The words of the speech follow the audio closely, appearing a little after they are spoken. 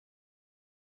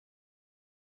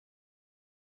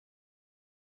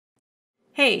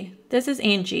Hey, this is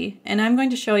Angie, and I'm going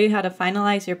to show you how to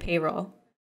finalize your payroll.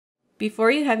 Before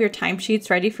you have your timesheets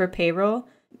ready for payroll,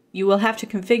 you will have to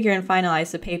configure and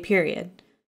finalize the pay period.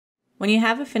 When you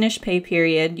have a finished pay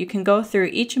period, you can go through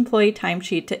each employee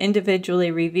timesheet to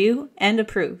individually review and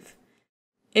approve.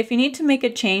 If you need to make a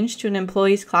change to an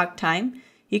employee's clock time,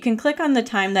 you can click on the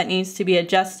time that needs to be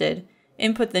adjusted,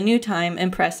 input the new time,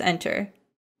 and press Enter.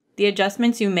 The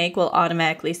adjustments you make will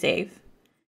automatically save.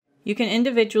 You can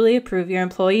individually approve your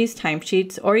employees'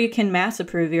 timesheets, or you can mass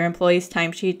approve your employees'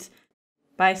 timesheets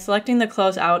by selecting the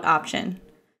Close Out option.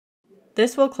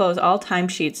 This will close all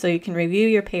timesheets so you can review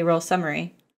your payroll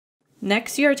summary.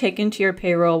 Next, you are taken to your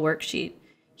payroll worksheet.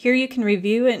 Here you can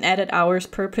review and edit hours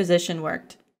per position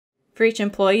worked. For each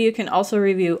employee, you can also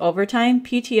review overtime,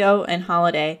 PTO, and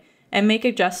holiday, and make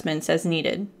adjustments as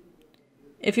needed.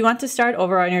 If you want to start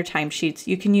over on your timesheets,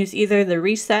 you can use either the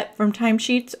Reset from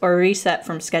Timesheets or Reset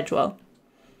from Schedule.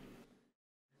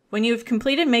 When you have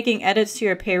completed making edits to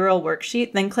your payroll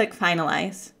worksheet, then click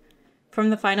Finalize.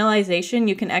 From the finalization,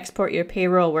 you can export your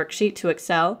payroll worksheet to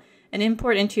Excel and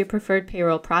import into your preferred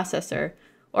payroll processor,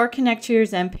 or connect to your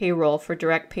Zen Payroll for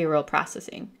direct payroll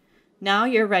processing. Now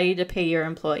you're ready to pay your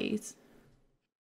employees.